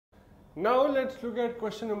Now let's look at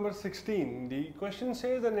question number 16. The question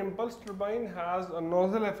says an impulse turbine has a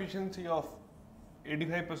nozzle efficiency of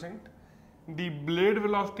 85%. The blade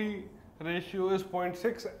velocity ratio is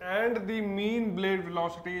 0.6 and the mean blade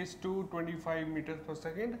velocity is 225 meters per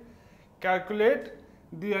second. Calculate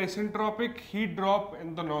the isentropic heat drop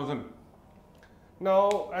in the nozzle.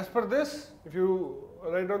 Now, as per this, if you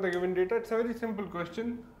write down the given data, it's a very simple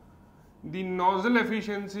question. The nozzle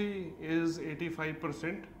efficiency is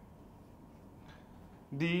 85%.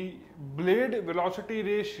 The blade velocity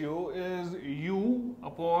ratio is U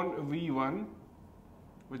upon V1,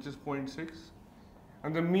 which is 0.6,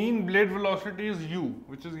 and the mean blade velocity is U,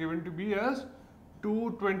 which is given to be as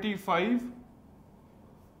 225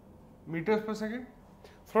 meters per second.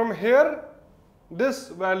 From here, this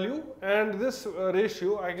value and this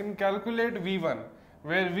ratio, I can calculate V1,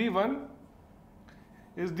 where V1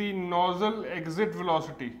 is the nozzle exit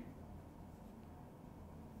velocity.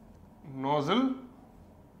 Nozzle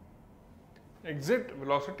exit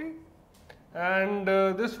velocity, and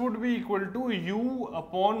this would be equal to U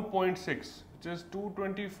upon 0.6, which is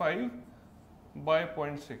 225 by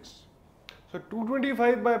 0.6. So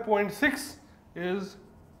 225 by 0.6 is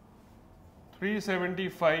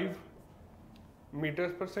 375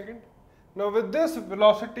 meters per second. Now with this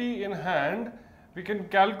velocity in hand, we can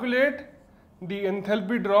calculate the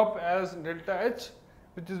enthalpy drop as delta H,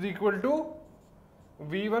 which is equal to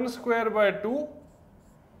V1 square by 2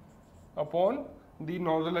 upon the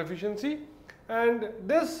nozzle efficiency, and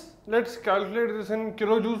this, let's calculate this in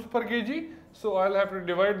kilojoules per kg. So I'll have to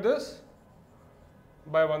divide this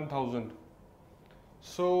by 1000.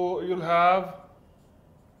 So you'll have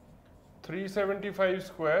 375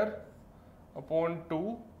 square upon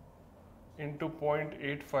 2 into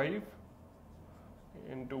 0.85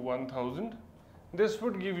 into 1000. This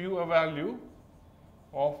would give you a value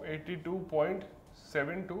of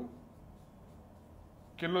 82.72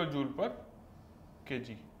 kilojoule per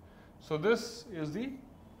kg. So this is the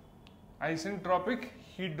isentropic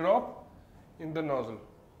heat drop in the nozzle.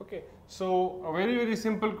 Okay, so a very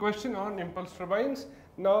simple question on impulse turbines.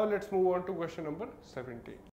 Now let's move on to question number 17.